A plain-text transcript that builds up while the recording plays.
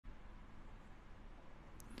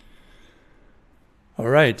All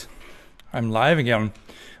right, I'm live again.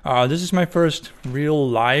 This is my first real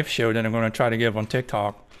live show that I'm going to try to give on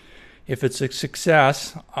TikTok. If it's a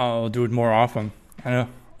success, I'll do it more often. And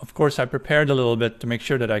of course, I prepared a little bit to make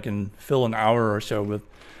sure that I can fill an hour or so with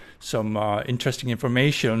some interesting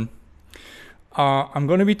information. I'm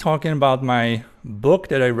going to be talking about my book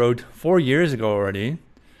that I wrote 4 years ago already.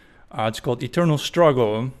 It's called Eternal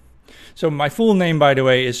Struggle. So my full name, by the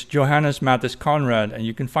way, is Johannes Mathis Conrad, and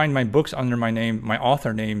you can find my books under my name, my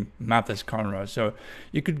author name, Mathis Conrad. So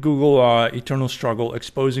you could Google Eternal Struggle,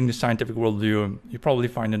 Exposing the Scientific Worldview. You probably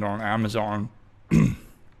find it on Amazon.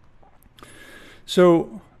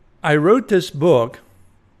 So I wrote this book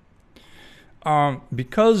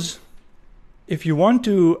because if you want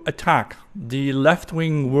to attack the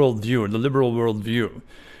left-wing worldview, the liberal worldview,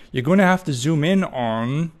 you're going to have to zoom in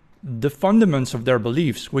on the fundaments of their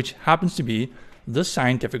beliefs, which happens to be the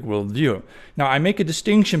scientific worldview. Now, I make a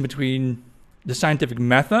distinction between the scientific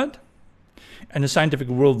method and the scientific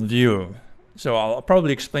worldview. So I'll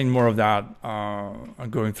probably explain more of that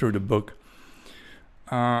going through the book.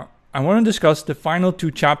 I want to discuss the final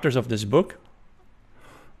 2 chapters of this book,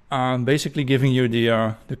 basically giving you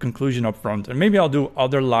the conclusion up front. And maybe I'll do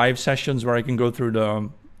other live sessions where I can go through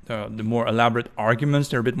the more elaborate arguments.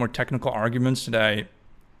 They're a bit more technical arguments that I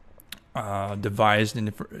devised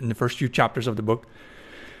in the first few chapters of the book.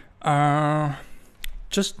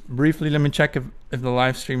 Just briefly, let me check if the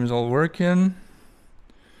live stream is all working.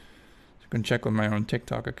 You can check on my own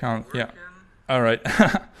TikTok account. Yeah. All right.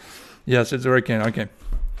 Yes, it's working. Okay.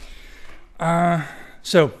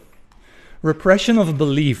 So, repression of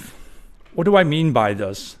belief. What do I mean by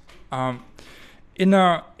this?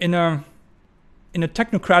 In a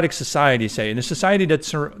technocratic society, say, in a society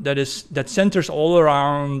that centers all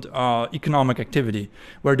around economic activity,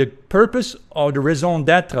 where the purpose or the raison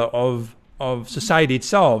d'être of society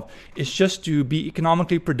itself is just to be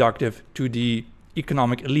economically productive to the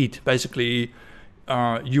economic elite. Basically,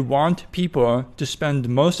 you want people to spend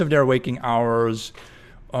most of their waking hours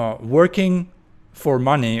working for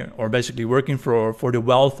money, or basically working for the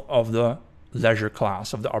wealth of the leisure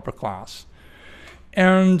class, of the upper class.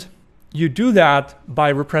 And you do that by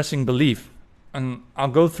repressing belief. And I'll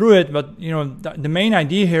go through it, but the main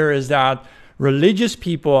idea here is that religious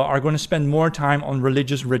people are going to spend more time on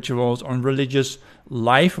religious rituals, on religious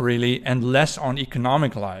life really, and less on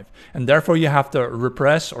economic life. And therefore you have to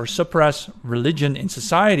repress or suppress religion in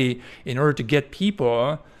society in order to get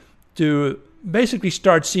people to basically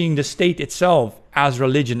start seeing the state itself as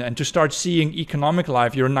religion, and to start seeing economic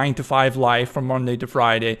life, your 9-to-5 life from Monday to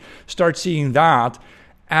Friday, start seeing that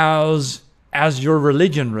as your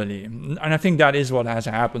religion, really. And I think that is what has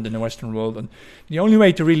happened in the Western world. And the only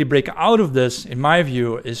way to really break out of this, in my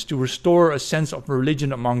view, is to restore a sense of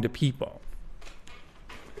religion among the people.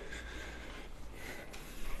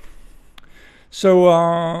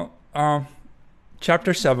 So,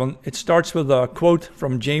 Chapter 7, it starts with a quote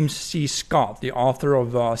from James C. Scott, the author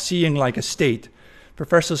of Seeing Like a State.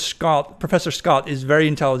 Professor Scott is very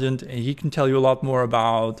intelligent, and he can tell you a lot more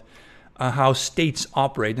about how states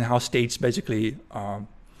operate and how states basically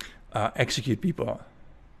execute people.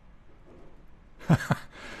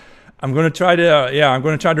 I'm going to try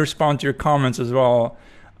to respond to your comments as well.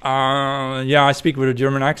 I speak with a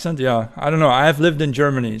German accent. Yeah, I don't know. I have lived in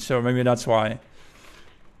Germany, so maybe that's why.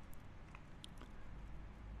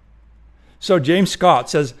 So James Scott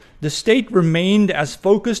says, the state remained as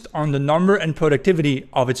focused on the number and productivity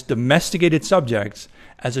of its domesticated subjects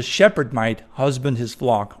as a shepherd might husband his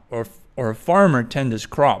flock or a farmer tend his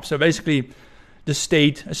crops. So basically, the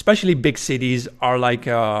state, especially big cities, are like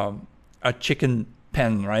a chicken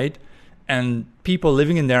pen, right? And people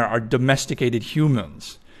living in there are domesticated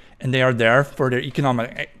humans, and they are there for their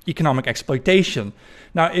economic exploitation.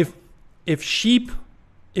 Now, if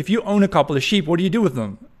you own a couple of sheep, what do you do with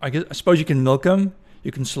them? I suppose you can milk them,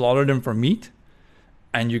 you can slaughter them for meat,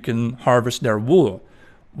 and you can harvest their wool.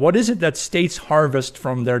 What is it that states harvest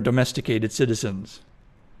from their domesticated citizens?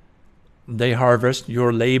 They harvest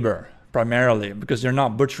your labor, primarily, because they're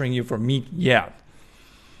not butchering you for meat yet.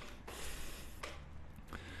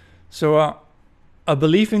 So a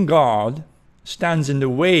belief in God stands in the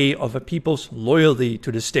way of a people's loyalty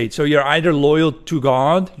to the state. So you're either loyal to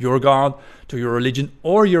God, to your religion,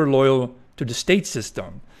 or you're loyal to the state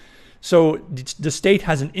system. So the state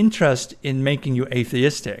has an interest in making you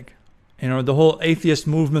atheistic. The whole atheist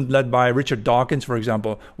movement led by Richard Dawkins, for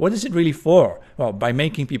example, what is it really for? Well, by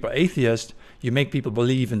making people atheist, you make people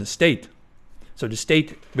believe in the state. So the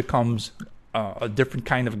state becomes a different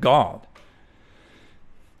kind of God.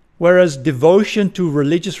 Whereas devotion to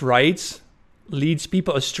religious rites leads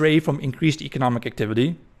people astray from increased economic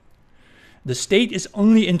activity. The state is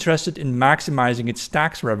only interested in maximizing its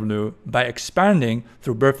tax revenue by expanding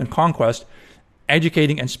through birth and conquest,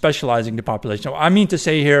 educating and specializing the population. So I mean to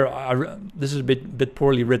say here, this is a bit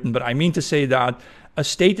poorly written, but I mean to say that a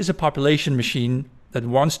state is a population machine that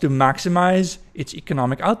wants to maximize its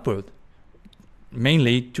economic output,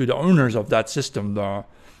 mainly to the owners of that system, the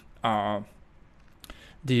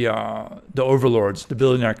overlords, the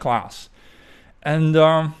billionaire class. And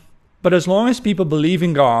but as long as people believe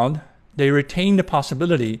in God, they retain the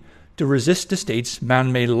possibility to resist the state's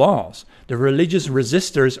man-made laws. The religious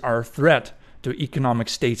resistors are a threat to economic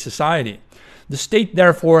state society. The state,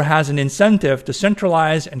 therefore, has an incentive to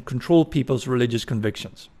centralize and control people's religious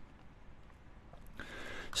convictions.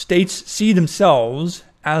 States see themselves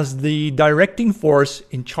as the directing force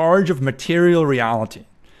in charge of material reality.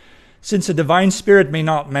 Since the divine spirit may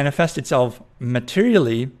not manifest itself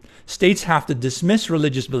materially, states have to dismiss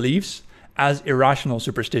religious beliefs as irrational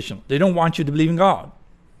superstition. They don't want you to believe in God.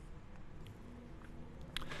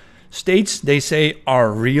 States, they say,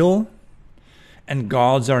 are real and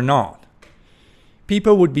gods are not.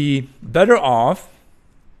 People would be better off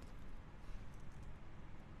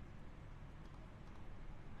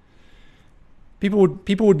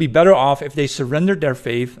People would be better off if they surrendered their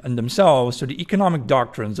faith and themselves to the economic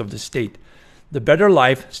doctrines of the state. The better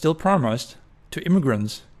life still promised to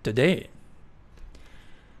immigrants today.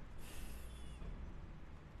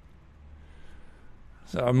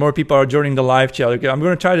 So more people are joining the live chat. Okay, I'm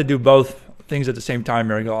going to try to do both things at the same time,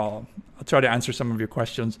 Mary. I'll try to answer some of your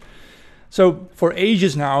questions. So for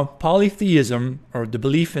ages now, polytheism, or the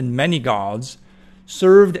belief in many gods,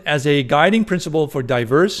 served as a guiding principle for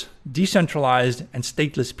diverse, decentralized, and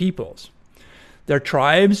stateless peoples. Their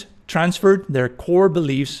tribes transferred their core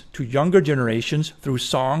beliefs to younger generations through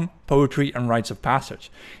song, poetry, and rites of passage.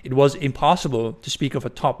 It was impossible to speak of a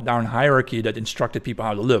top-down hierarchy that instructed people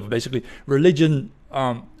how to live. Basically, religion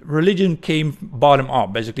came bottom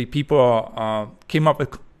up. Basically, people came up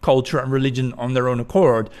with culture and religion on their own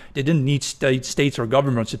accord. They didn't need states or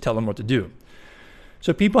governments to tell them what to do.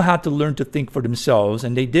 So people had to learn to think for themselves,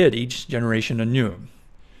 and they did, each generation anew.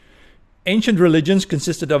 Ancient religions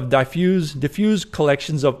consisted of diffuse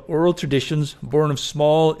collections of oral traditions born of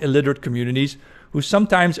small, illiterate communities who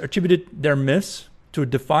sometimes attributed their myths to a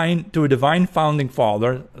divine founding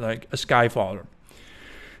father, like a sky father.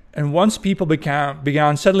 And once people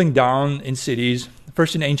began settling down in cities,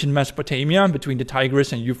 first in ancient Mesopotamia between the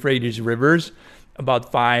Tigris and Euphrates rivers,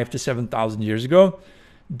 about 5,000 to 7,000 years ago,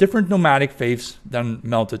 different nomadic faiths then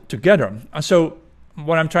melted together. And so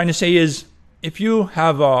what I'm trying to say is, if you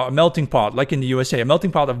have a melting pot, like in the USA, a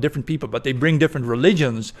melting pot of different people, but they bring different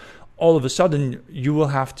religions, all of a sudden you will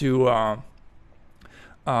have to,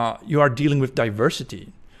 you are dealing with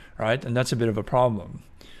diversity, right? And that's a bit of a problem.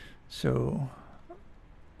 So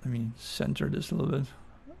let me center this a little bit.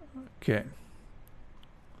 Okay.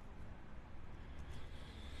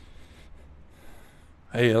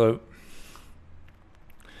 Hey, hello.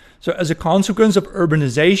 So as a consequence of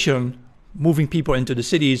urbanization, moving people into the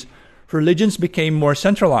cities, religions became more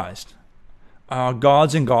centralized.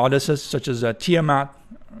 Gods and goddesses such as Tiamat,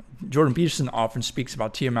 Jordan Peterson often speaks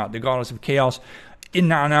about Tiamat, the goddess of chaos,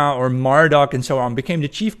 Inanna or Marduk and so on, became the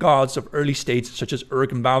chief gods of early states such as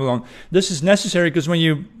Uruk and Babylon. This is necessary because when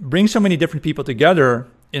you bring so many different people together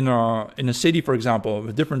in a city, for example,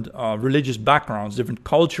 with different religious backgrounds, different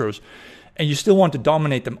cultures, and you still want to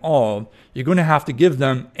dominate them all, you're going to have to give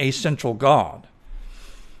them a central god.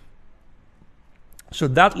 So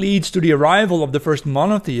that leads to the arrival of the first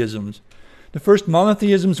monotheisms. The first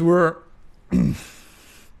monotheisms were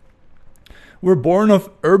born of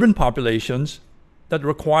urban populations that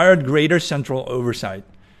required greater central oversight.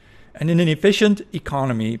 And in an efficient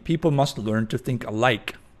economy, people must learn to think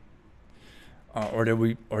alike, or there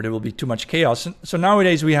will be too much chaos. So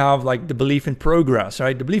nowadays we have like the belief in progress,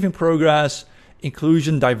 right? The belief in progress,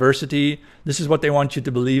 inclusion, diversity. This is what they want you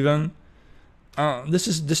to believe in. This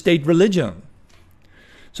is the state religion.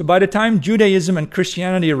 So by the time Judaism and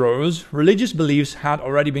Christianity arose, religious beliefs had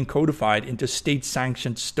already been codified into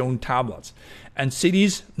state-sanctioned stone tablets. And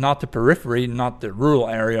cities, not the periphery, not the rural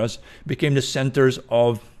areas, became the centers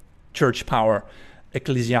of church power,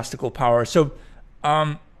 ecclesiastical power. So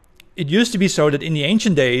it used to be so that in the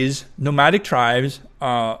ancient days, nomadic tribes,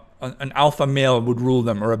 an alpha male would rule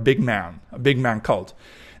them, or a big man cult.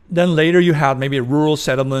 Then later you had maybe rural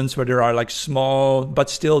settlements where there are like small but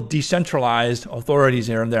still decentralized authorities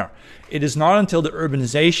here and there. It is not until the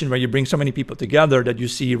urbanization where you bring so many people together that you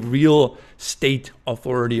see real state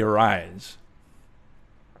authority arise.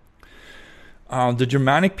 The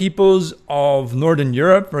Germanic peoples of Northern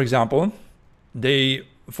Europe, for example, they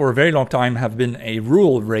for a very long time have been a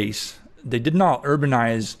rural race. they did not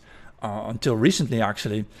urbanize until recently,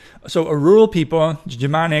 actually. So a rural people,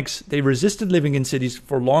 Germanics, they resisted living in cities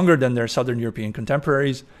for longer than their Southern European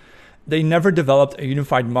contemporaries. They never developed a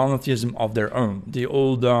unified monotheism of their own. The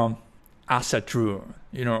old Asatru,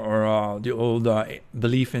 or the old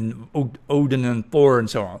belief in Odin and Thor and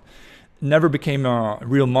so on, never became a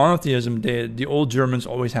real monotheism. The old Germans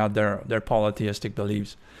always had their polytheistic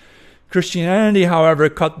beliefs. Christianity, however,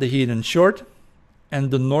 cut the heathen short, and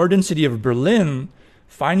the northern city of Berlin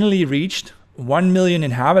finally reached 1 million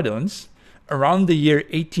inhabitants around the year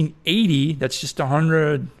 1880. That's just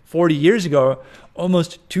 140 years ago,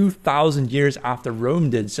 almost 2,000 years after Rome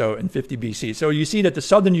did so in 50 BC. So you see that the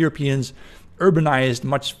Southern Europeans urbanized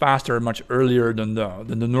much faster, much earlier than the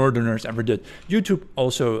Northerners ever did, due to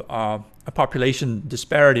also a population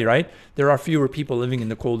disparity, right? There are fewer people living in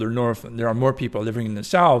the colder north, and there are more people living in the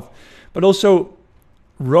south. But also,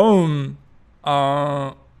 Rome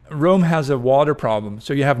has a water problem,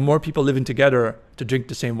 so you have more people living together to drink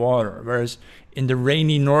the same water, whereas in the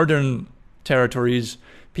rainy northern territories,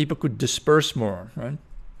 people could disperse more, right?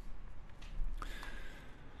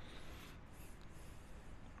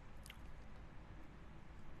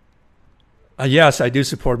 Yes, I do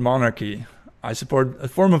support monarchy. I support a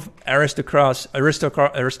form of aristocracy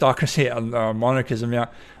and monarchism. Yeah,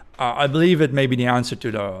 I believe it may be the answer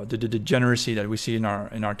to the degeneracy that we see in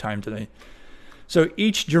our time today. So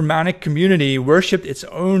each Germanic community worshipped its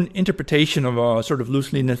own interpretation of a sort of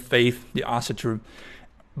loosely knit faith, the Asatru.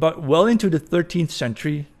 But well into the 13th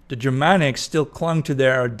century, the Germanics still clung to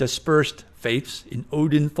their dispersed faiths in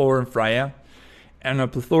Odin, Thor, and Freya, and a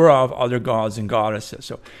plethora of other gods and goddesses.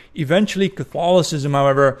 So eventually Catholicism,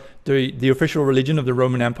 however, the official religion of the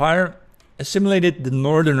Roman Empire, assimilated the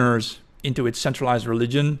Northerners into its centralized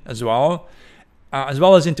religion as well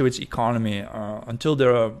as into its economy, until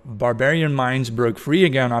the barbarian minds broke free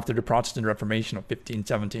again after the Protestant Reformation of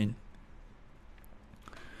 1517.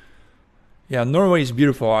 Yeah, Norway is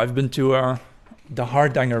beautiful. I've been to the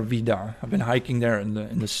Hardanger Vida. I've been hiking there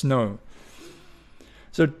in the snow.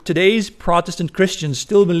 So today's Protestant Christians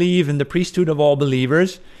still believe in the priesthood of all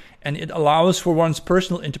believers, and it allows for one's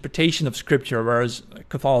personal interpretation of Scripture, whereas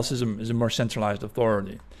Catholicism is a more centralized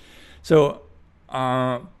authority. So,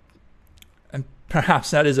 and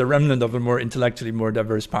perhaps that is a remnant of a more intellectually more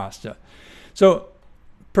diverse past. Yeah. So,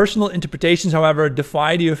 personal interpretations, however,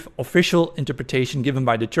 defy the official interpretation given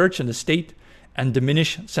by the church and the state and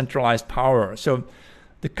diminish centralized power. So,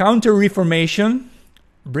 the Counter-Reformation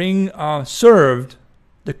served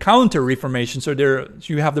the Counter-Reformation. So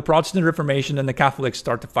you have the Protestant Reformation and the Catholics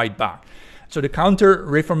start to fight back. So the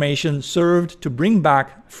Counter-Reformation served to bring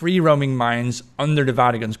back free roaming minds under the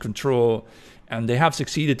Vatican's control, and they have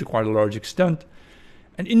succeeded to quite a large extent.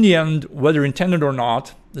 And in the end, whether intended or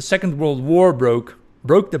not, the Second World War broke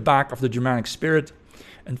the back of the Germanic spirit,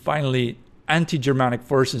 and finally anti-Germanic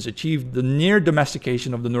forces achieved the near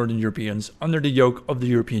domestication of the Northern Europeans under the yoke of the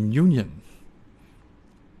European Union.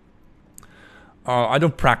 I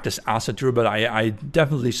don't practice Asatru, but I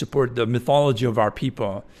definitely support the mythology of our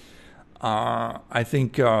people. I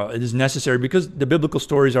think it is necessary because the biblical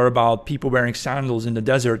stories are about people wearing sandals in the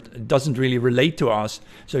desert. It doesn't really relate to us.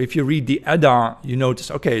 So if you read the Edda, you notice,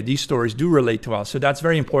 okay, these stories do relate to us. So that's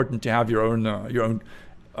very important to have your own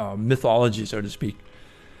mythology, so to speak.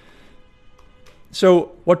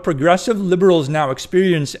 So what progressive liberals now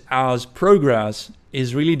experience as progress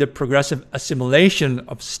is really the progressive assimilation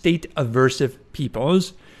of state-aversive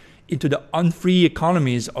peoples into the unfree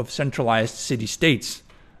economies of centralized city-states.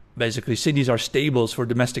 Basically, cities are stables for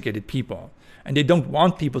domesticated people. And they don't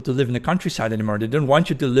want people to live in the countryside anymore. They don't want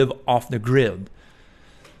you to live off the grid.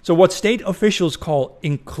 So what state officials call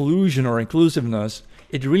inclusion or inclusiveness,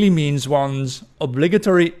 it really means one's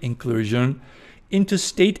obligatory inclusion into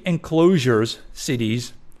state enclosures,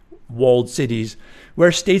 cities, walled cities,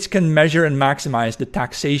 where states can measure and maximize the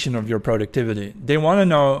taxation of your productivity. They want to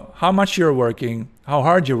know how much you're working, how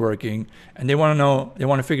hard you're working, and they want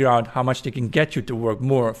to figure out how much they can get you to work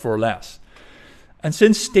more for less. And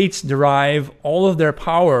since states derive all of their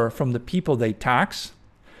power from the people they tax,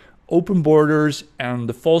 open borders and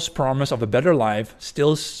the false promise of a better life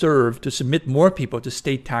still serve to submit more people to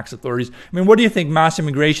state tax authorities. I mean, what do you think mass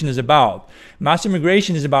immigration is about? Mass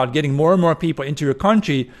immigration is about getting more and more people into your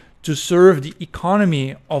country to serve the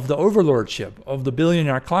economy of the overlordship, of the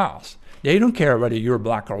billionaire class. They don't care whether you're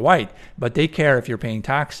black or white, but they care if you're paying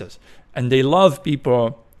taxes. And they love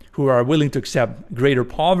people who are willing to accept greater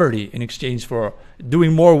poverty in exchange for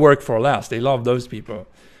doing more work for less. They love those people.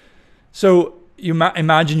 So you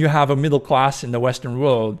imagine you have a middle class in the Western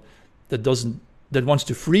world that wants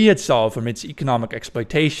to free itself from its economic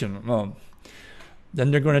exploitation. Well,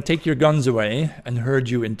 then they're going to take your guns away and herd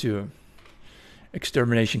you into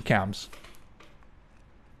extermination camps.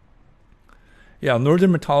 Yeah,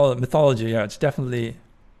 Northern mythology, yeah, it's definitely,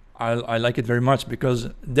 I like it very much, because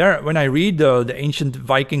there, when I read the ancient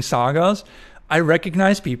Viking sagas, I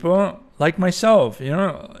recognize people like myself, you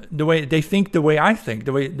know, the way they think, the way I think,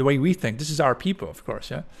 the way we think. This is our people, of course,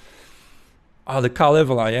 yeah. The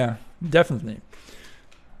Kalevala, yeah, definitely.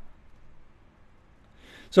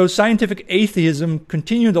 So scientific atheism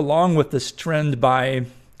continued along with this trend by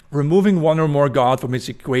removing one or more God from its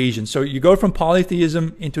equation. So you go from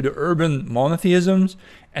polytheism into the urban monotheisms,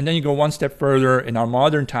 and then you go one step further in our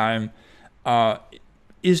modern time,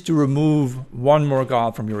 is to remove one more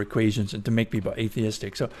God from your equations and to make people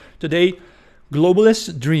atheistic. So today,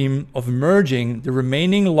 globalists dream of merging the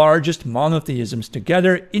remaining largest monotheisms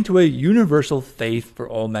together into a universal faith for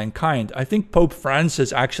all mankind. I think Pope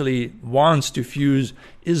Francis actually wants to fuse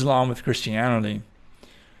Islam with Christianity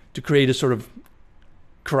to create a sort of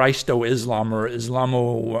Christo-Islam or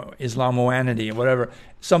Islamoanity, whatever,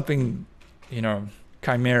 something, you know,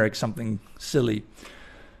 chimeric, something silly.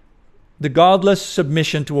 The godless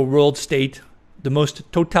submission to a world state, the most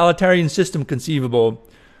totalitarian system conceivable,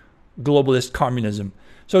 globalist communism.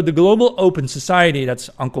 So the global open society,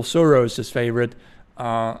 that's Uncle Soros' favorite,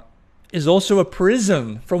 is also a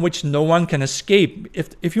prison from which no one can escape.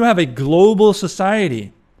 If you have a global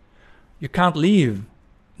society, you can't leave.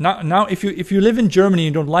 Now, if you live in Germany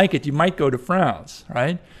and you don't like it, you might go to France,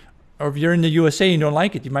 right? Or if you're in the USA and you don't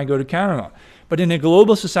like it, you might go to Canada. But in a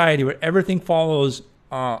global society where everything follows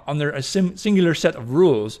under a singular set of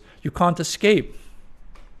rules, you can't escape.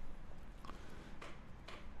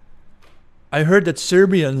 I heard that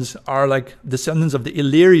Serbians are like descendants of the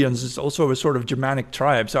Illyrians. It's also a sort of Germanic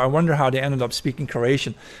tribe. So I wonder how they ended up speaking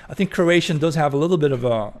Croatian. I think Croatian does have a little bit of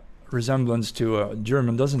a resemblance to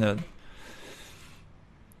German, doesn't it?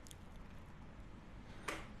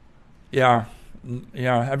 Yeah,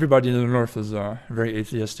 everybody in the north is very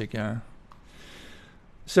atheistic, yeah.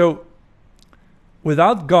 So,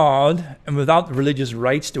 without God and without religious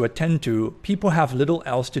rites to attend to, people have little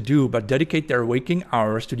else to do but dedicate their waking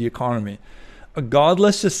hours to the economy. A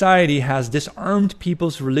godless society has disarmed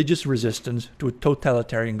people's religious resistance to a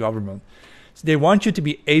totalitarian government. So they want you to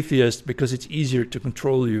be atheist because it's easier to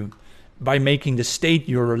control you by making the state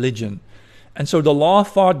your religion. And so the law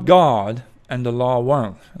fought God, and the law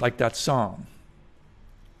won, like that song.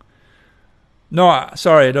 No,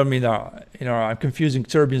 sorry, I don't mean that. You know, I'm confusing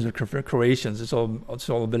Serbians with Croatians. It's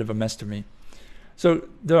all a bit of a mess to me. So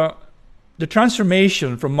the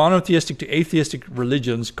transformation from monotheistic to atheistic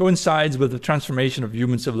religions coincides with the transformation of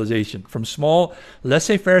human civilization from small,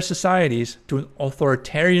 laissez-faire societies to an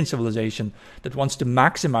authoritarian civilization that wants to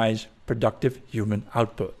maximize productive human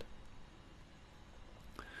output.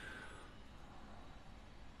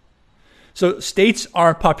 So states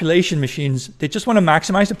are population machines. They just want to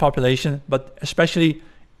maximize the population, but especially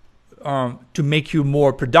to make you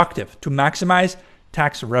more productive. To maximize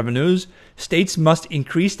tax revenues, states must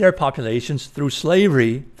increase their populations through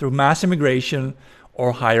slavery, through mass immigration,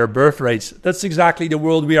 or higher birth rates. That's exactly the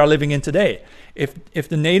world we are living in today. If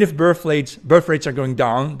the native birth rates are going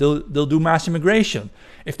down, they'll do mass immigration.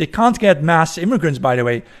 If they can't get mass immigrants, by the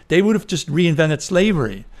way, they would have just reinvented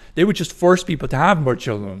slavery. They would just force people to have more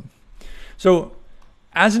children. So,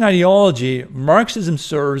 as an ideology, Marxism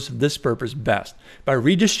serves this purpose best by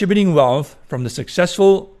redistributing wealth from the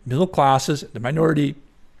successful middle classes, the minority,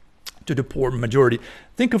 to the poor majority.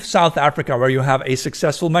 Think of South Africa, where you have a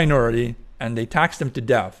successful minority and they tax them to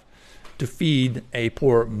death to feed a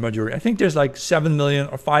poor majority. I think there's like 7 million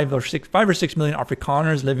or 5 or 6 million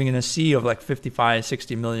Afrikaners living in a sea of like 55,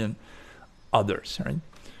 60 million others, right?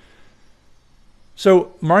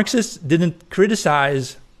 So Marxists didn't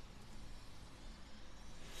criticize.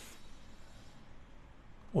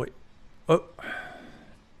 Wait, oh,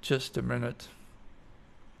 just a minute.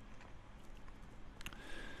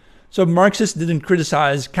 So Marxists didn't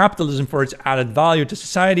criticize capitalism for its added value to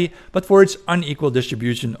society, but for its unequal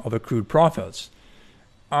distribution of accrued profits,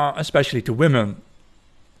 especially to women.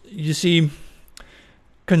 You see,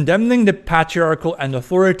 condemning the patriarchal and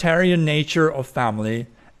authoritarian nature of family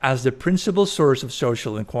as the principal source of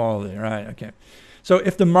social inequality, right? Okay. So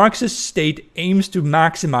if the Marxist state aims to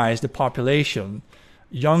maximize the population,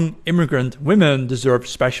 young immigrant women deserve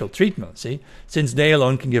special treatment, see, since they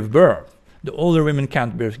alone can give birth. The older women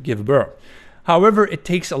can't give birth. However, it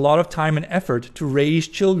takes a lot of time and effort to raise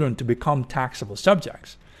children to become taxable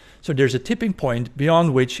subjects. So there's a tipping point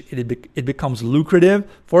beyond which it becomes lucrative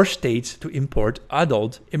for states to import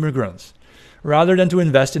adult immigrants rather than to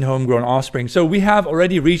invest in homegrown offspring. So we have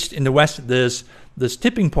already reached in the West this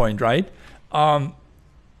tipping point, right?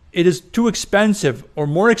 it is too expensive or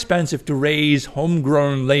more expensive to raise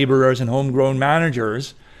homegrown laborers and homegrown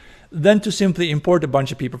managers than to simply import a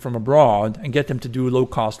bunch of people from abroad and get them to do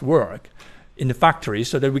low-cost work in the factories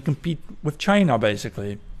so that we compete with China,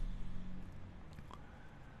 basically.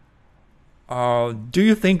 Do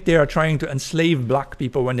you think they are trying to enslave black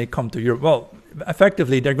people when they come to Europe? Well,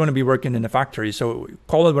 effectively, they're going to be working in the factory, so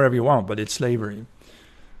call it whatever you want, but it's slavery.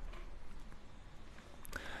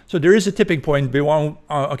 So there is a tipping point.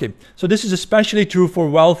 Okay, so this is especially true for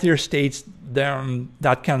wealthier states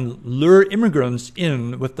that can lure immigrants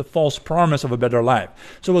in with the false promise of a better life.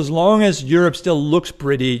 So as long as Europe still looks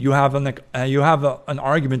pretty, you have an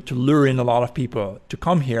argument to lure in a lot of people to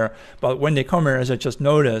come here. But when they come here, as I just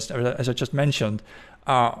noticed, or as I just mentioned,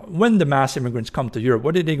 when the mass immigrants come to Europe,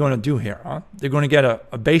 what are they going to do here? Huh? They're going to get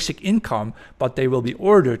a basic income, but they will be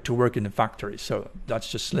ordered to work in the factory. So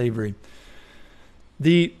that's just slavery.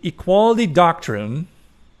 The equality doctrine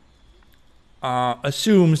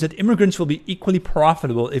assumes that immigrants will be equally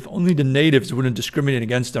profitable if only the natives wouldn't discriminate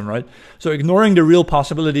against them, right? So ignoring the real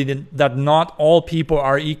possibility that not all people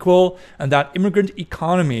are equal and that immigrant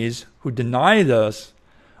economies who deny this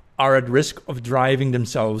are at risk of driving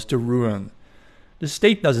themselves to ruin. The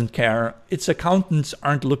state doesn't care. Its accountants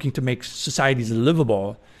aren't looking to make societies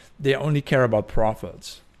livable. They only care about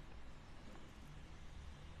profits.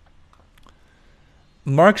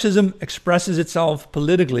 Marxism expresses itself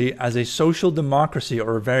politically as a social democracy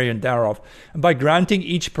or a variant thereof. And by granting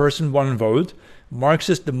each person one vote,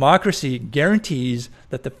 Marxist democracy guarantees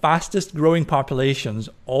that the fastest growing populations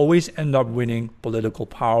always end up winning political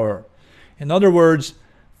power. In other words,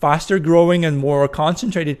 faster growing and more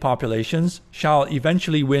concentrated populations shall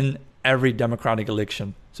eventually win every democratic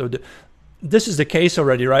election. So this is the case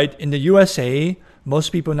already, right? In the USA,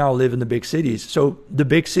 most people now live in the big cities. So the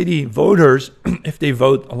big city voters, if they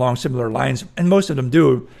vote along similar lines, and most of them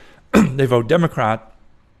do, they vote Democrat.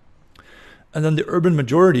 And then the urban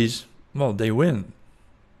majorities, well, they win.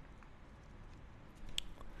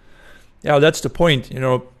 Yeah, that's the point. You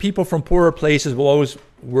know, people from poorer places will always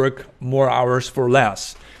work more hours for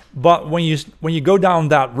less. But when you go down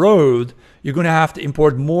that road, you're going to have to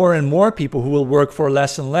import more and more people who will work for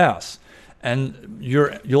less and less. And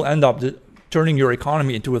you'll end up turning your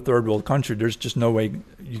economy into a third world country. There's just no way.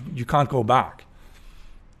 You can't go back.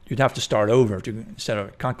 You'd have to start over instead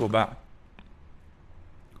of can't go back.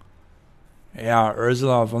 Yeah,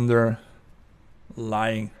 Ursula von der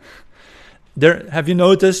Leyen. Have you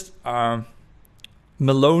noticed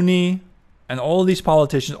Meloni and all these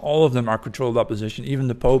politicians, all of them are controlled opposition. Even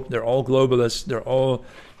the Pope, they're all globalists. They're all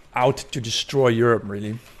out to destroy Europe,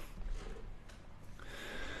 really.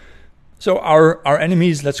 So our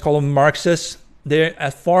enemies, let's call them Marxists, they're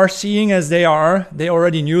as far-seeing as they are, they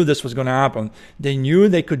already knew this was going to happen. They knew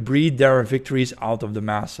they could breed their victories out of the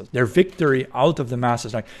masses, their victory out of the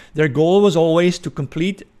masses. Like, their goal was always to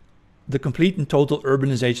complete and total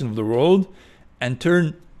urbanization of the world and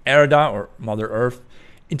turn Erda, or Mother Earth,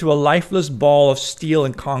 into a lifeless ball of steel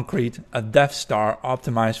and concrete, a Death Star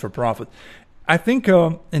optimized for profit. I think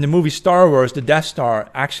in the movie Star Wars, the Death Star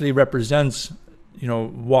actually represents,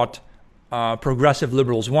 what progressive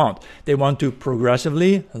liberals want. They want to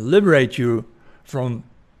progressively liberate you from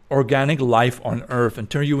organic life on Earth and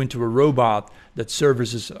turn you into a robot that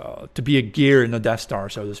serves to be a gear in a Death Star,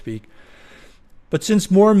 so to speak. But since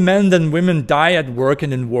more men than women die at work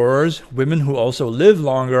and in wars, women who also live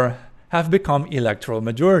longer have become electoral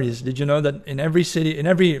majorities. Did you know that in every city, in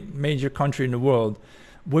every major country in the world,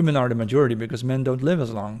 women are the majority because men don't live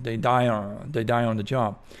as long. They die on the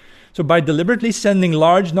job. So by deliberately sending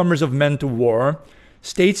large numbers of men to war,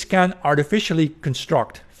 states can artificially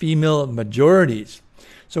construct female majorities.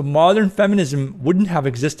 So modern feminism wouldn't have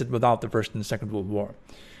existed without the First and the Second World War.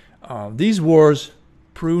 These wars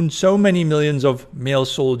pruned so many millions of male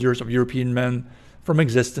soldiers, of European men, from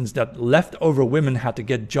existence that leftover women had to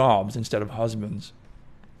get jobs instead of husbands.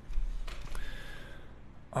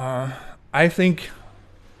 I think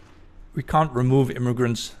we can't remove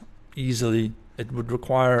immigrants easily. It would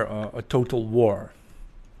require a total war.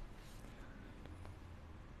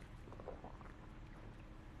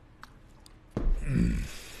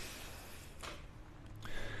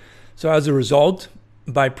 So as a result,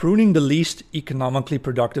 by pruning the least economically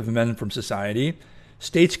productive men from society,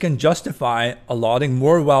 states can justify allotting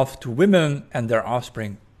more wealth to women and their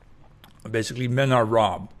offspring. Basically, men are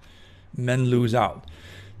robbed. Men lose out.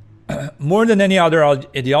 More than any other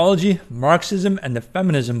ideology, Marxism and the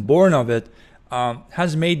feminism born of it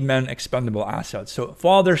has made men expendable assets. So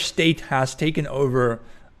father state has taken over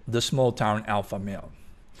the small town alpha male.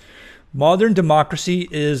 Modern democracy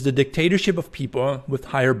is the dictatorship of people with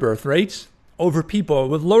higher birth rates, over people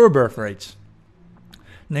with lower birth rates,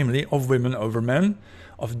 namely of women over men,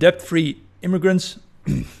 of debt-free immigrants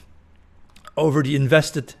over the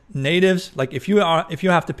invested natives. Like if you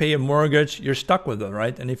have to pay a mortgage, you're stuck with it,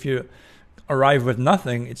 right? And if you arrive with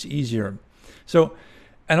nothing, it's easier. So,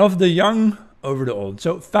 and of the young over the old.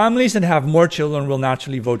 So families that have more children will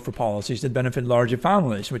naturally vote for policies that benefit larger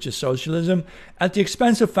families, which is socialism, at the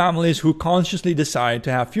expense of families who consciously decide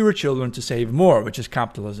to have fewer children to save more, which is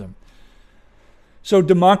capitalism. So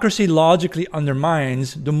democracy logically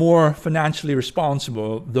undermines the more financially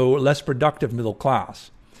responsible, though less productive middle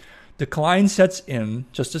class. Decline sets in,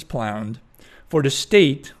 just as planned, for the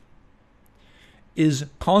state is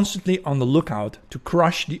constantly on the lookout to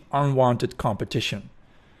crush the unwanted competition.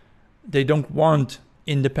 They don't want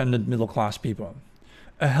independent middle class people.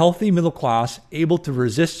 A healthy middle class able to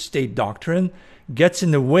resist state doctrine gets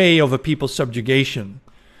in the way of a people's subjugation.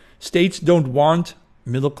 States don't want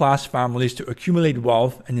middle class families to accumulate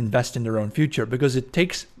wealth and invest in their own future because it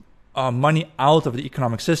takes money out of the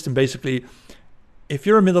economic system. Basically, if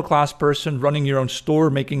you're a middle class person running your own store,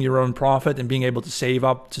 making your own profit and being able to save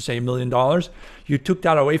up to say $1 million, you took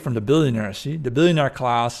that away from the billionaires. See, the billionaire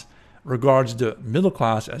class regards the middle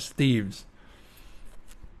class as thieves.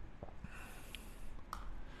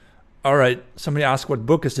 All right, somebody asked, what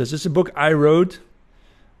book is this? It's a book I wrote,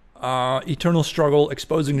 Eternal Struggle,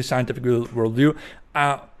 Exposing the Scientific Worldview.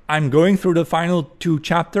 I'm going through the final 2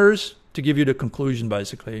 chapters to give you the conclusion,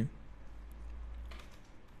 basically.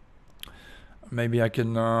 Maybe I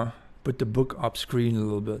can put the book up screen a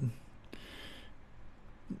little bit.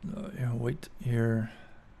 Wait here.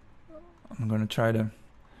 I'm going to try to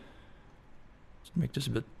make this a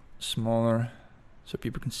bit smaller so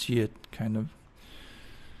people can see it, kind of.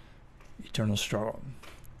 Eternal Struggle.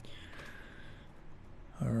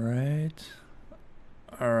 All right.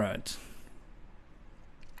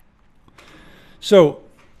 So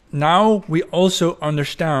now we also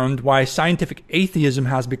understand why scientific atheism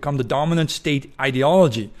has become the dominant state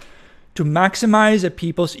ideology. To maximize a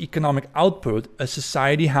people's economic output, a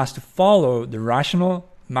society has to follow the rational,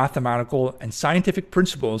 mathematical, and scientific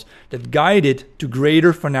principles that guide it to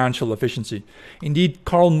greater financial efficiency. Indeed,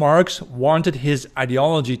 Karl Marx wanted his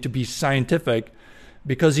ideology to be scientific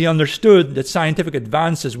because he understood that scientific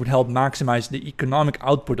advances would help maximize the economic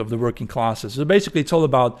output of the working classes. So basically, it's all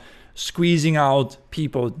about squeezing out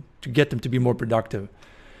people to get them to be more productive.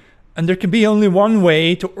 And there can be only one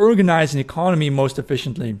way to organize an economy most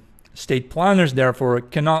efficiently. State planners, therefore,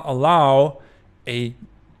 cannot allow a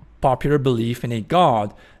popular belief in a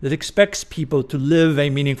God that expects people to live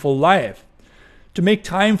a meaningful life, to make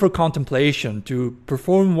time for contemplation, to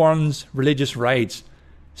perform one's religious rites.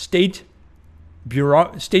 State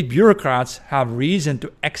bureaucrats have reason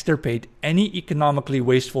to extirpate any economically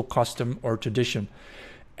wasteful custom or tradition.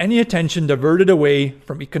 Any attention diverted away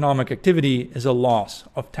from economic activity is a loss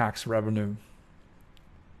of tax revenue.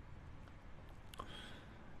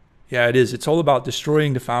 Yeah, it is. It's all about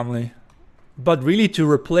destroying the family. But really to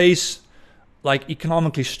replace like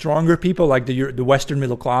economically stronger people like the Western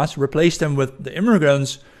middle class, replace them with the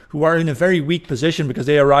immigrants who are in a very weak position because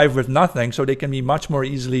they arrive with nothing, so they can be much more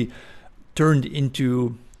easily turned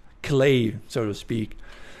into clay, so to speak.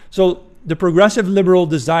 So the progressive liberal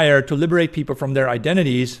desire to liberate people from their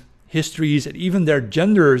identities, histories, and even their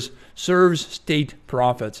genders serves state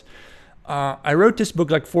profits. I wrote this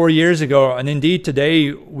book like 4 years ago, and indeed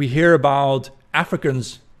today we hear about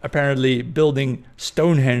Africans apparently building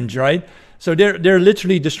Stonehenge, right? So they're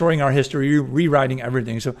literally destroying our history, rewriting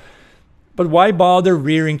everything. So, but why bother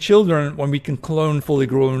rearing children when we can clone fully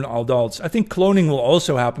grown adults? I think cloning will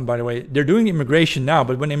also happen, by the way. They're doing immigration now,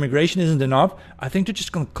 but when immigration isn't enough, I think they're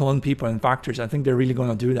just going to clone people in factories. I think they're really going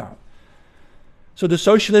to do that. So the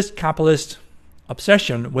socialist capitalist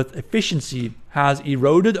obsession with efficiency has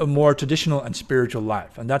eroded a more traditional and spiritual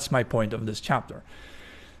life. And that's my point of this chapter.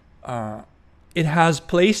 It has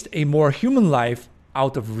placed a more human life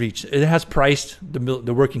out of reach. It has priced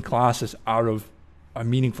the working classes out of a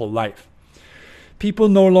meaningful life. People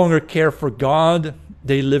no longer care for God.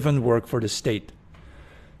 They live and work for the state.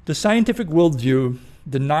 The scientific worldview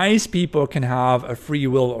denies people can have a free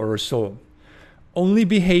will or a soul. Only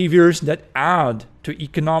behaviors that add to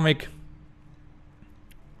economic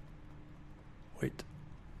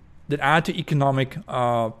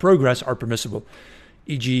progress are permissible,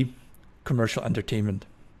 e.g., commercial entertainment.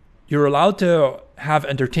 You're allowed to have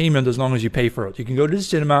entertainment as long as you pay for it. You can go to the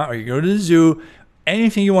cinema or you go to the zoo.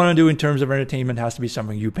 Anything you want to do in terms of entertainment has to be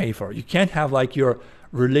something you pay for. You can't have like your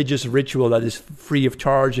religious ritual that is free of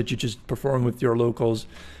charge that you just perform with your locals.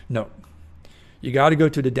 No. You got to go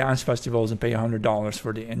to the dance festivals and pay $100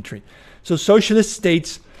 for the entry. So socialist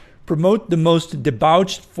states promote the most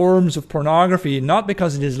debauched forms of pornography, not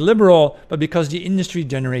because it is liberal, but because the industry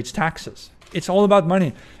generates taxes. It's all about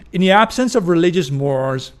money. In the absence of religious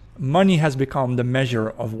mores, money has become the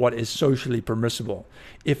measure of what is socially permissible.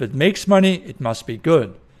 If it makes money, it must be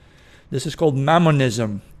good. This is called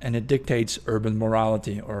mammonism, and it dictates urban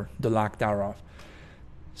morality, or the lack thereof.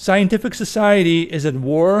 Scientific society is at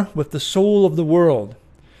war with the soul of the world.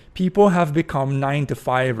 People have become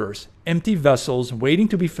 9-to-5ers, empty vessels waiting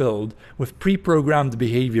to be filled with pre-programmed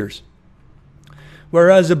behaviors.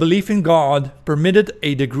 Whereas a belief in God permitted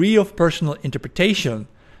a degree of personal interpretation,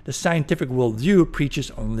 the scientific worldview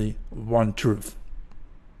preaches only one truth.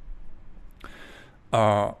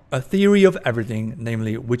 A theory of everything,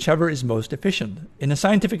 namely whichever is most efficient. In a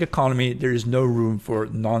scientific economy, there is no room for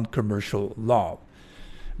non-commercial law.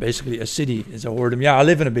 Basically, a city is a whoredom. Yeah, I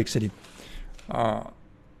live in a big city.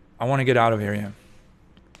 I want to get out of here, yeah.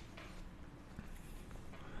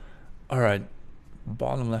 All right,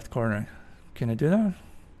 bottom left corner. Can I do that?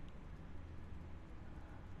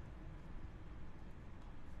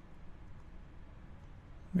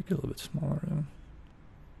 Make it a little bit smaller. Yeah.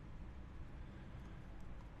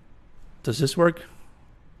 Does this work?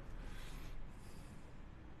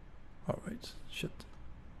 Oh, wait, shit.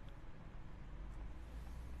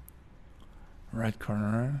 Right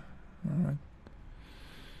corner, all right.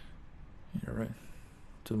 You're right.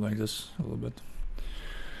 Do like this a little bit.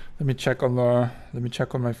 Let me check on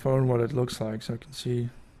my phone what it looks like so I can see.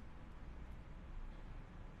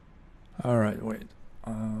 All right, wait.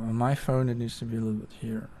 On my phone it needs to be a little bit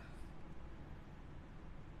here.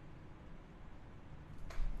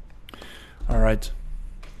 All right.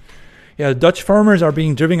 Yeah, Dutch farmers are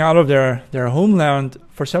being driven out of their homeland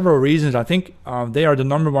for several reasons. I think they are the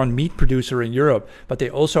 #1 meat producer in Europe, but they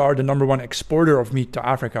also are the #1 exporter of meat to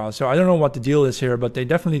Africa. So I don't know what the deal is here, but they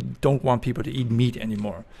definitely don't want people to eat meat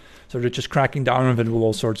anymore. So they're just cracking down on it with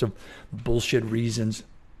all sorts of bullshit reasons.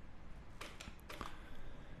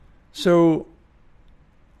 So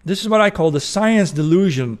this is what I call the science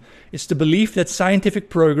delusion. It's the belief that scientific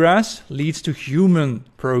progress leads to human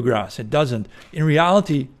progress. It doesn't. In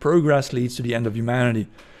reality, progress leads to the end of humanity.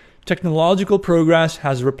 Technological progress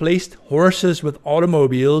has replaced horses with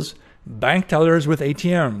automobiles, bank tellers with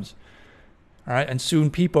ATMs, all right, and soon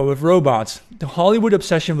people with robots. The Hollywood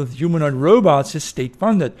obsession with humanoid robots is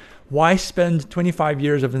state-funded. Why spend 25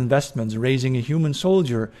 years of investments raising a human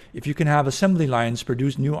soldier if you can have assembly lines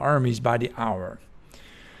produce new armies by the hour?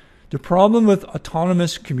 The problem with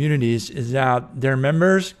autonomous communities is that their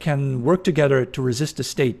members can work together to resist the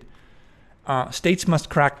state. States must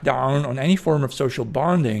crack down on any form of social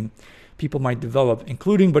bonding people might develop,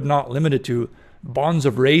 including but not limited to bonds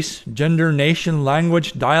of race, gender, nation,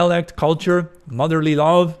 language, dialect, culture, motherly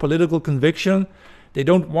love, political conviction. They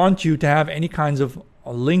don't want you to have any kinds of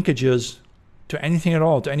linkages to anything at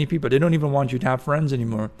all, to any people. They don't even want you to have friends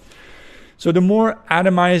anymore. So the more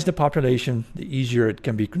atomized the population, the easier it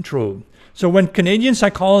can be controlled. So when Canadian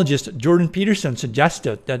psychologist Jordan Peterson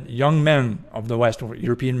suggested that young men of the West, or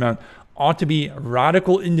European men, ought to be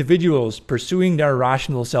radical individuals pursuing their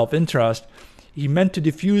rational self-interest, he meant to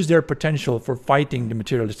diffuse their potential for fighting the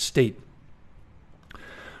materialist state.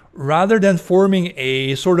 Rather than forming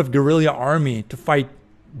a sort of guerrilla army to fight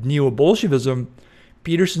neo-Bolshevism,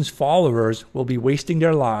 Peterson's followers will be wasting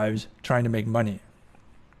their lives trying to make money.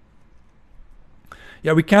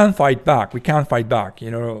 Yeah, we can fight back. We can fight back. You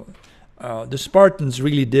know, the Spartans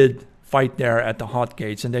really did fight there at the Hot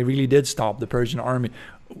Gates, and they really did stop the Persian army.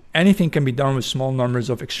 Anything can be done with small numbers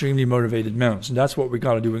of extremely motivated men. So that's what we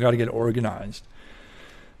got to do. We got to get organized.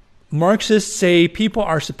 Marxists say people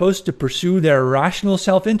are supposed to pursue their rational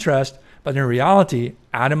self-interest, but in reality,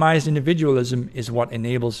 atomized individualism is what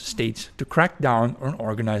enables states to crack down on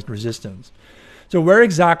organized resistance. So where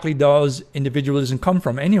exactly does individualism come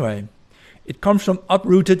from anyway? It comes from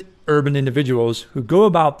uprooted urban individuals who go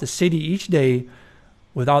about the city each day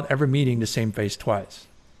without ever meeting the same face twice.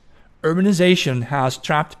 Urbanization has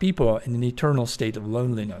trapped people in an eternal state of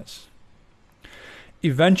loneliness.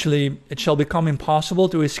 Eventually, it shall become impossible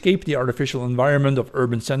to escape the artificial environment of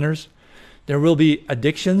urban centers. There will be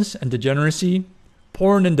addictions and degeneracy,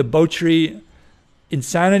 porn and debauchery,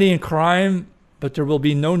 insanity and crime, but there will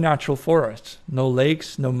be no natural forests, no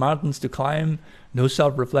lakes, no mountains to climb, no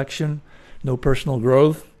self-reflection, no personal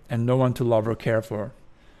growth, and no one to love or care for.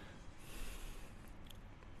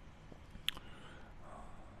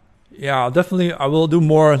 Yeah, definitely. I will do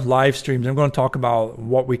more live streams. I'm going to talk about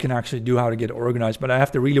what we can actually do, how to get organized. But I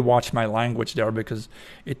have to really watch my language there because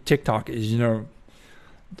TikTok is, they're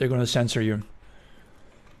going to censor you.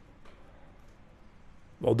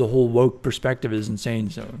 Well, the whole woke perspective is insane.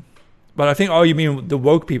 So But I think, oh, you mean the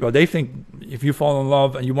woke people? They think if you fall in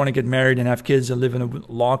love and you want to get married and have kids and live in a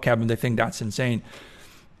log cabin, they think that's insane.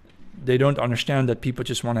 They don't understand that people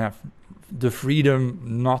just want to have the freedom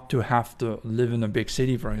not to have to live in a big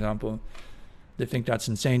city, for example. They think that's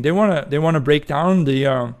insane. They want to break down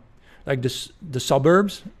the the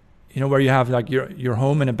suburbs, where you have like your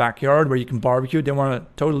home in a backyard where you can barbecue. They want to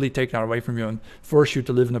totally take that away from you and force you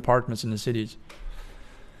to live in apartments in the cities.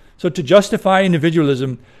 So to justify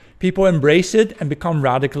individualism, people embrace it and become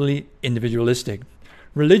radically individualistic.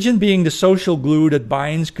 Religion being the social glue that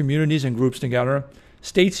binds communities and groups together,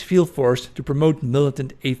 states feel forced to promote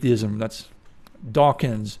militant atheism, that's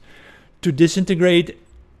Dawkins, to disintegrate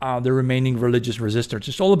the remaining religious resistors.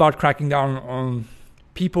 It's all about cracking down on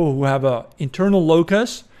people who have an internal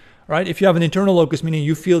locus, right? If you have an internal locus, meaning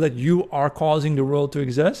you feel that you are causing the world to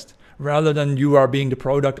exist, rather than you are being the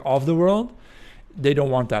product of the world, they don't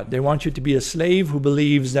want that. They want you to be a slave who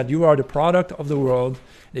believes that you are the product of the world.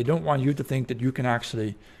 They don't want you to think that you can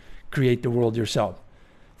actually create the world yourself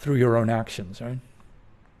through your own actions, right?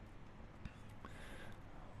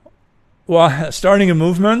 Well, starting a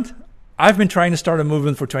movement, I've been trying to start a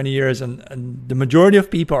movement for 20 years, and the majority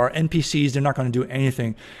of people are NPCs. They're not going to do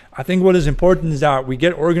anything. I think what is important is that we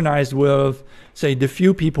get organized with, say, the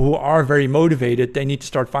few people who are very motivated. They need to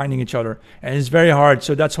start finding each other. And it's very hard.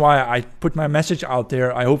 So that's why I put my message out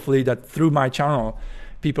there. I hopefully that through my channel,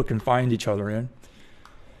 people can find each other. Yeah?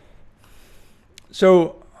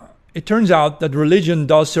 So it turns out that religion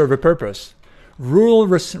does serve a purpose.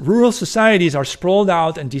 Rural societies are sprawled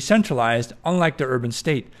out and decentralized, unlike the urban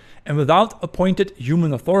state. And without appointed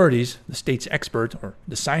human authorities, the state's expert or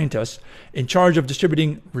the scientists, in charge of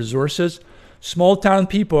distributing resources, small town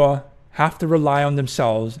people have to rely on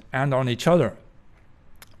themselves and on each other.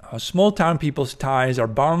 Small town people's ties are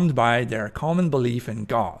bound by their common belief in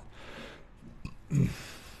God.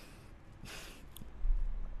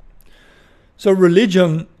 So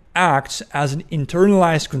religion acts as an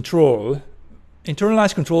internalized control.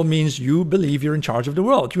 Internalized control means you believe you're in charge of the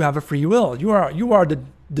world. You have a free will. You are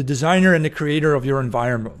the designer and the creator of your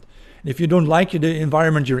environment. And if you don't like the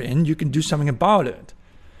environment you're in, you can do something about it.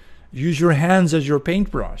 Use your hands as your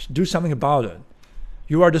paintbrush. Do something about it.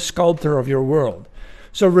 You are the sculptor of your world.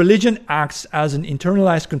 So religion acts as an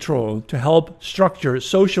internalized control to help structure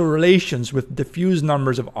social relations with diffuse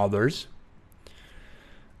numbers of others.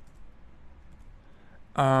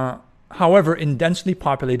 However, in densely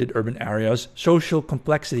populated urban areas, social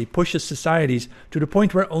complexity pushes societies to the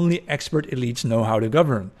point where only expert elites know how to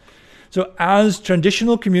govern. So as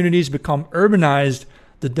traditional communities become urbanized,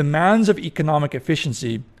 the demands of economic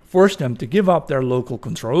efficiency force them to give up their local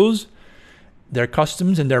controls, their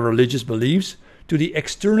customs, and their religious beliefs to the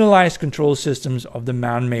externalized control systems of the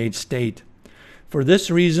man-made state. For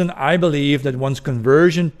this reason, I believe that one's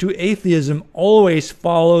conversion to atheism always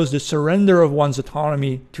follows the surrender of one's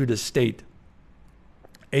autonomy to the state.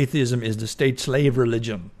 Atheism is the state slave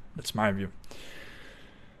religion. That's my view.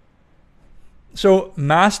 So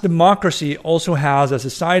mass democracy also has as a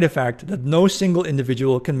side effect that no single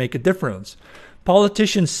individual can make a difference.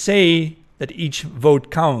 Politicians say that each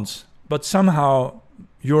vote counts, but somehow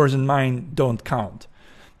yours and mine don't count.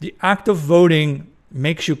 The act of voting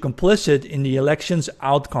makes you complicit in the election's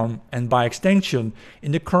outcome and by extension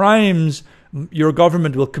in the crimes your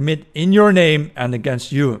government will commit in your name and against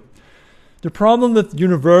you. The problem with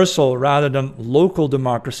universal rather than local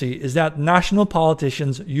democracy is that national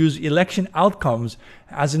politicians use election outcomes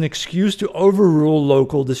as an excuse to overrule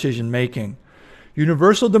local decision making.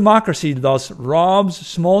 Universal democracy thus robs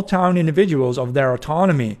small town individuals of their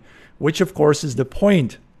autonomy, which of course is the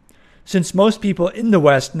point. Since most people in the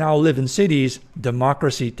West now live in cities,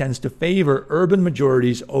 democracy tends to favor urban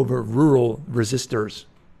majorities over rural resistors.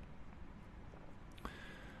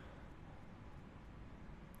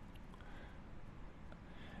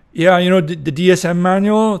 Yeah, the DSM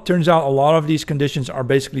manual, turns out a lot of these conditions are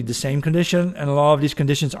basically the same condition, and a lot of these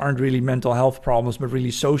conditions aren't really mental health problems, but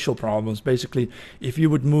really social problems. Basically, if you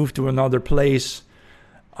would move to another place,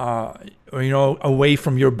 away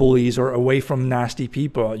from your bullies or away from nasty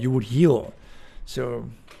people, you would heal. So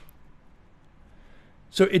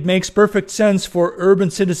it makes perfect sense for urban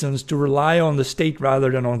citizens to rely on the state rather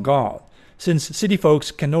than on God. Since city folks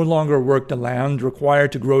can no longer work the land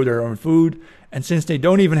required to grow their own food, and since they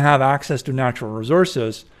don't even have access to natural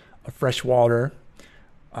resources, fresh water,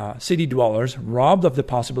 city dwellers, robbed of the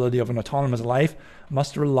possibility of an autonomous life,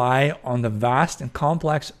 must rely on the vast and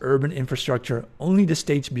complex urban infrastructure only the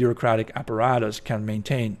state's bureaucratic apparatus can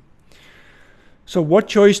maintain. So what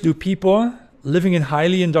choice do people living in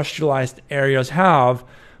highly industrialized areas have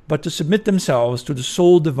but to submit themselves to the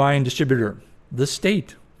sole divine distributor, the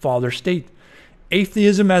state, father state.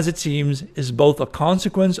 Atheism, as it seems, is both a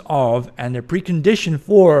consequence of and a precondition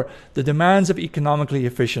for the demands of economically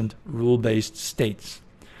efficient, rule-based states.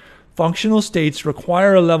 Functional states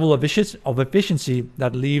require a level of efficiency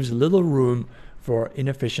that leaves little room for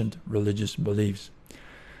inefficient religious beliefs.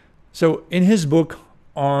 So in his book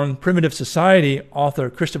on primitive society, author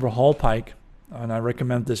Christopher Hall-Pike, and I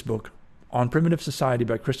recommend this book, On Primitive Society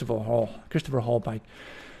by Christopher Hall-Pike,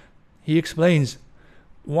 he explains,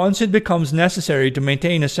 once it becomes necessary to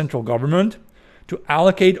maintain a central government, to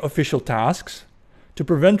allocate official tasks, to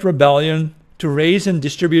prevent rebellion, to raise and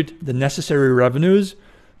distribute the necessary revenues,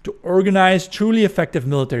 to organize truly effective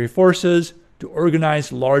military forces, to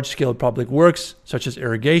organize large-scale public works such as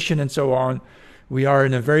irrigation and so on, we are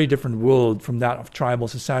in a very different world from that of tribal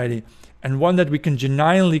society, and one that we can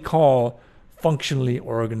genuinely call functionally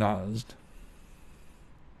organized.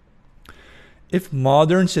 If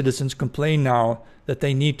modern citizens complain now that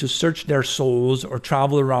they need to search their souls or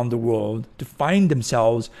travel around the world to find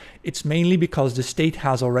themselves, it's mainly because the state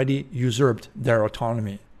has already usurped their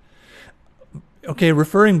autonomy. Okay,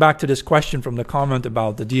 referring back to this question from the comment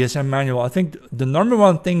about the DSM manual, I think the number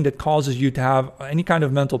one thing that causes you to have any kind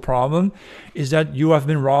of mental problem is that you have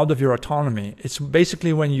been robbed of your autonomy. It's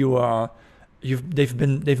basically when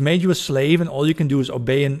they've made you a slave and all you can do is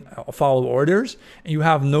obey and follow orders, and you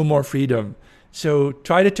have no more freedom. So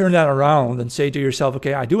try to turn that around and say to yourself,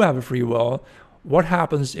 okay, I do have a free will. What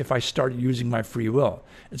happens if I start using my free will?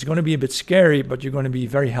 It's going to be a bit scary, but you're going to be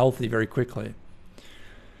very healthy very quickly.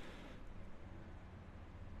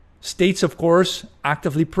 States, of course,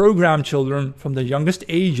 actively program children from the youngest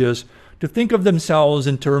ages to think of themselves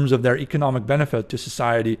in terms of their economic benefit to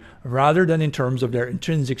society rather than in terms of their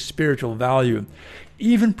intrinsic spiritual value.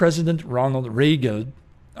 Even President Ronald Reagan,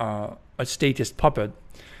 a statist puppet,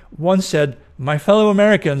 once said, "My fellow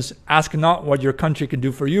Americans, ask not what your country can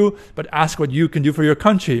do for you, but ask what you can do for your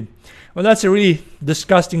country." Well, that's a really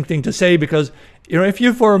disgusting thing to say because, if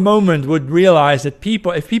you for a moment would realize that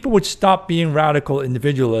if people would stop being radical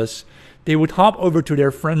individualists, they would hop over to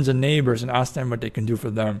their friends and neighbors and ask them what they can do for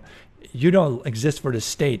them. You don't exist for the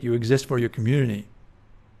state, you exist for your community.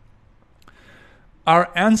 Our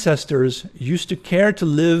ancestors used to care to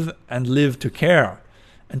live and live to care.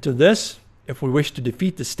 And to this, if we wish to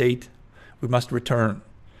defeat the state, we must return.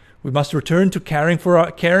 We must return to caring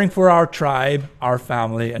for our tribe, our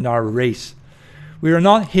family, and our race. We are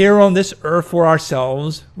not here on this earth for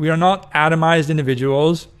ourselves. We are not atomized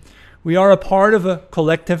individuals. We are a part of a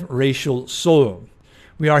collective racial soul.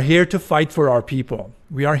 We are here to fight for our people.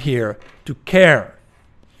 We are here to care.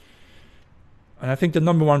 And I think the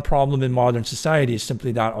number one problem in modern society is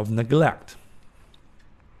simply that of neglect.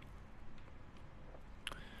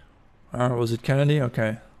 Was it Kennedy?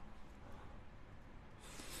 Okay.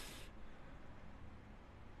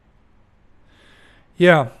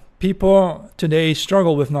 Yeah, people today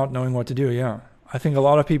struggle with not knowing what to do, yeah. I think a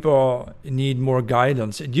lot of people need more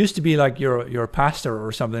guidance. It used to be like your pastor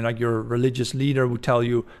or something, like your religious leader would tell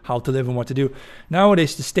you how to live and what to do.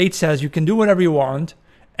 Nowadays, the state says you can do whatever you want.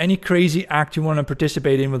 Any crazy act you want to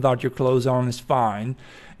participate in without your clothes on is fine.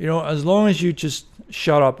 As long as you just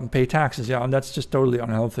shut up and pay taxes, yeah, and that's just totally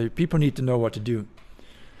unhealthy. People need to know what to do.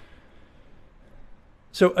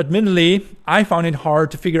 So admittedly, I found it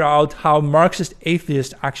hard to figure out how Marxist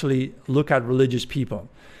atheists actually look at religious people.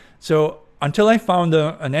 So until I found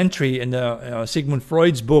an entry in Sigmund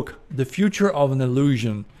Freud's book, The Future of an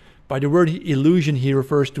Illusion. By the word illusion, he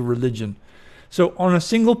refers to religion. So on a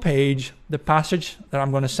single page, the passage that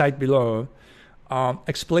I'm going to cite below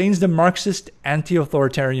explains the Marxist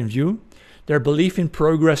anti-authoritarian view, their belief in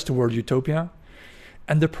progress toward utopia,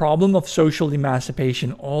 and the problem of social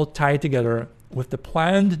emancipation, all tied together with the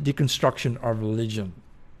planned deconstruction of religion.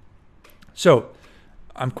 So,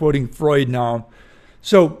 I'm quoting Freud now.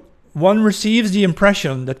 So, one receives the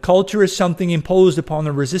impression that culture is something imposed upon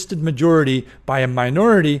a resisted majority by a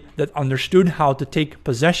minority that understood how to take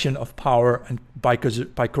possession of power and by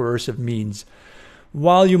coercive means.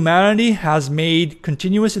 While humanity has made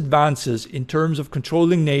continuous advances in terms of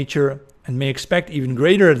controlling nature and may expect even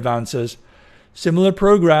greater advances, similar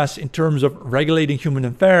progress in terms of regulating human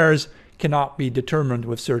affairs cannot be determined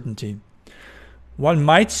with certainty. One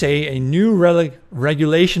might say a new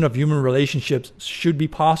regulation of human relationships should be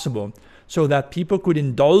possible so that people could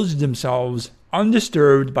indulge themselves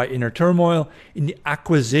undisturbed by inner turmoil in the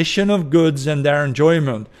acquisition of goods and their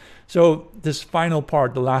enjoyment. So this final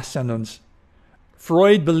part, the last sentence,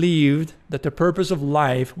 Freud believed that the purpose of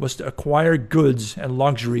life was to acquire goods and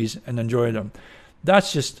luxuries and enjoy them.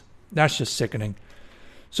 That's just sickening.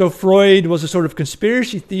 So Freud was a sort of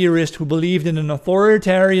conspiracy theorist who believed in an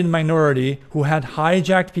authoritarian minority who had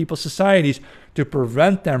hijacked people's societies to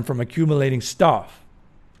prevent them from accumulating stuff.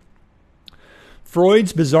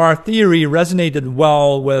 Freud's bizarre theory resonated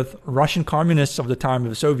well with Russian communists of the time of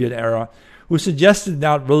the Soviet era, who suggested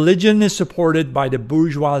that religion is supported by the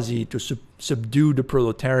bourgeoisie to subdue the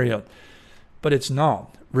proletariat. But it's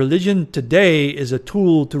not. Religion today is a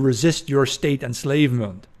tool to resist your state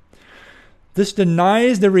enslavement. This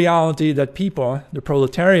denies the reality that people, the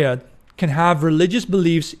proletariat, can have religious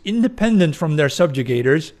beliefs independent from their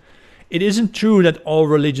subjugators. It isn't true that all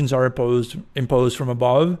religions are imposed from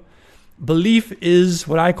above. Belief is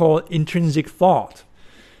what I call intrinsic thought.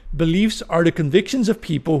 Beliefs are the convictions of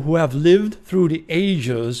people who have lived through the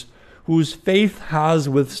ages, whose faith has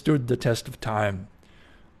withstood the test of time.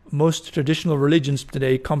 Most traditional religions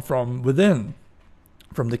today come from within,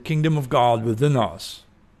 from the kingdom of God within us.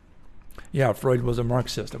 Yeah, Freud was a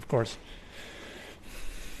Marxist, of course.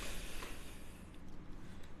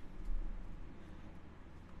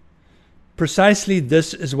 Precisely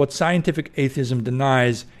this is what scientific atheism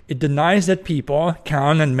denies. It denies that people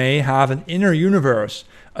can and may have an inner universe,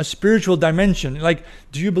 a spiritual dimension. Like,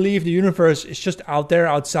 do you believe the universe is just out there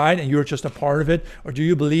outside and you're just a part of it? Or do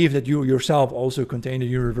you believe that you yourself also contain the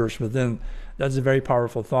universe within? That's a very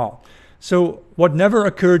powerful thought. So what never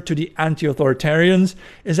occurred to the anti-authoritarians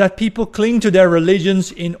is that people cling to their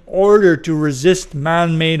religions in order to resist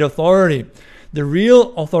man-made authority. The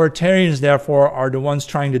real authoritarians, therefore, are the ones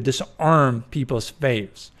trying to disarm people's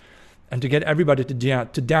faiths and to get everybody to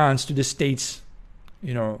dance to the state's,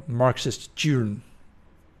 Marxist tune.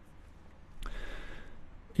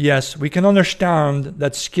 Yes, we can understand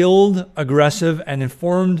that skilled, aggressive, and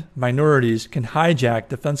informed minorities can hijack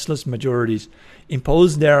defenseless majorities,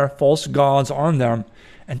 impose their false gods on them,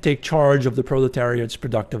 and take charge of the proletariat's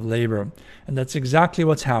productive labor. And that's exactly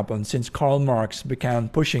what's happened since Karl Marx began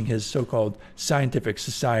pushing his so-called scientific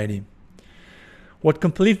society. What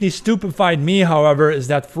completely stupefied me, however, is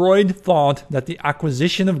that Freud thought that the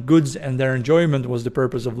acquisition of goods and their enjoyment was the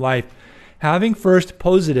purpose of life. Having first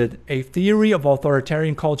posited a theory of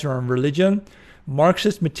authoritarian culture and religion,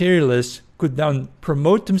 Marxist materialists could then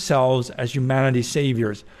promote themselves as humanity's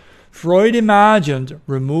saviors. Freud imagined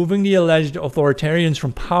removing the alleged authoritarians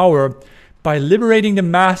from power by liberating the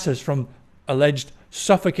masses from alleged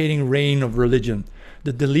suffocating reign of religion.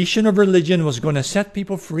 The deletion of religion was going to set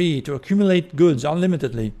people free to accumulate goods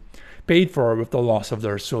unlimitedly, paid for with the loss of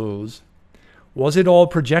their souls. Was it all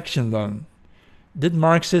projection then? Did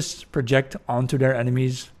Marxists project onto their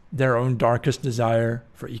enemies their own darkest desire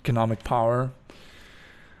for economic power?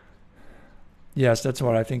 Yes, that's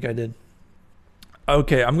what I think I did.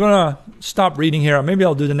 Okay, I'm going to stop reading here. Maybe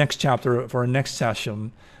I'll do the next chapter for a next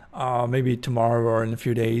session, maybe tomorrow or in a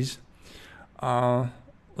few days.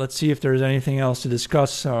 Let's see if there's anything else to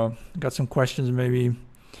discuss. Got some questions maybe.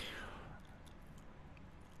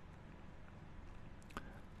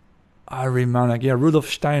 Riemann, yeah, Rudolf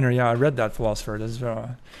Steiner. Yeah, I read that philosopher.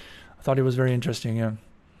 I thought he was very interesting. Yeah.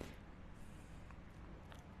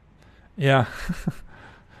 Yeah.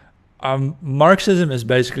 Marxism is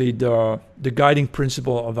basically the guiding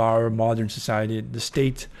principle of our modern society. The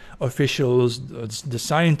state officials, the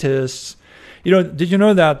scientists. Did you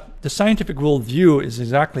know that the scientific worldview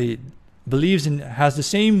has the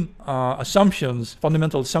same assumptions,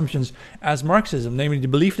 fundamental assumptions as Marxism, namely the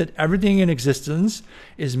belief that everything in existence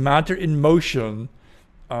is matter in motion,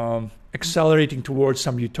 accelerating towards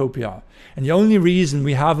some utopia. And the only reason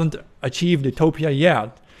we haven't achieved utopia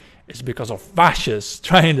yet is because of fascists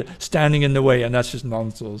standing in the way, and that's just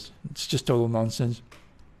nonsense. It's just total nonsense.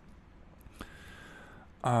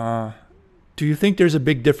 Do you think there's a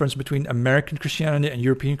big difference between American Christianity and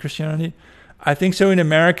European Christianity? I think so. In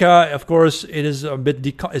America, of course, it is a bit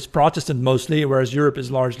it's Protestant mostly, whereas Europe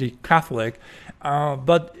is largely Catholic.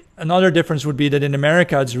 But another difference would be that in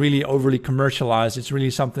America, it's really overly commercialized. It's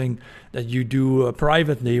really something that you do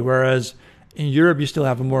privately, whereas in Europe, you still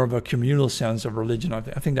have more of a communal sense of religion. I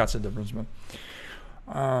think that's the difference. But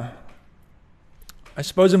I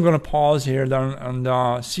suppose I'm going to pause here then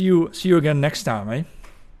and see you again next time, eh?